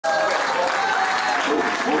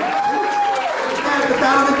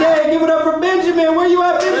Give it up for Benjamin. Where you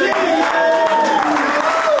at, Benjamin?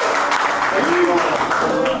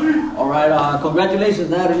 All right, congratulations,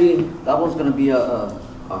 Natalie. That one's gonna be a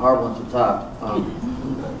hard one to top.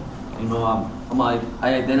 You know, I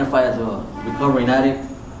identify as a recovering addict.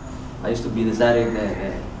 I used to be this addict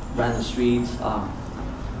that ran the streets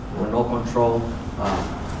with no control.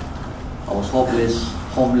 I was hopeless,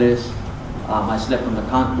 homeless. I slept on the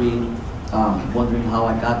concrete, wondering how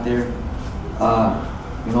I got there.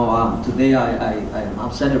 You know, today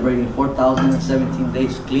I'm celebrating 4,017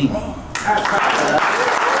 days clean.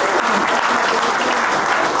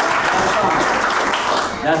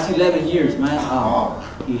 That's 11 years, man.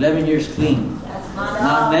 11 years clean.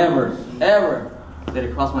 Not never, ever did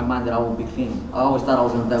it cross my mind that I would be clean. I always thought I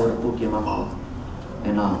was gonna die with a cookie in my mouth.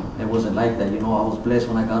 And it wasn't like that. You know, I was blessed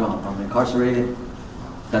when I got incarcerated,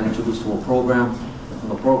 got introduced to a program. From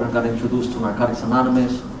the program, got introduced to Narcotics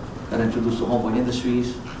Anonymous, got introduced to Homeboy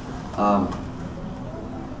Industries.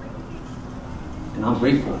 And I'm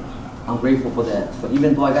grateful. I'm grateful for that. But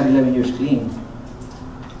even though I got 11 years clean,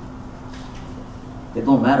 it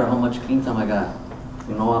don't matter how much clean time I got.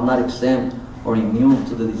 You know, I'm not exempt or immune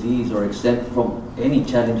to the disease or exempt from any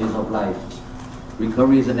challenges of life.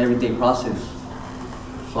 Recovery is an everyday process.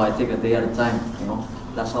 So I take a day at a time, you know.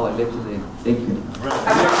 That's how I live today. Thank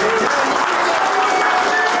you.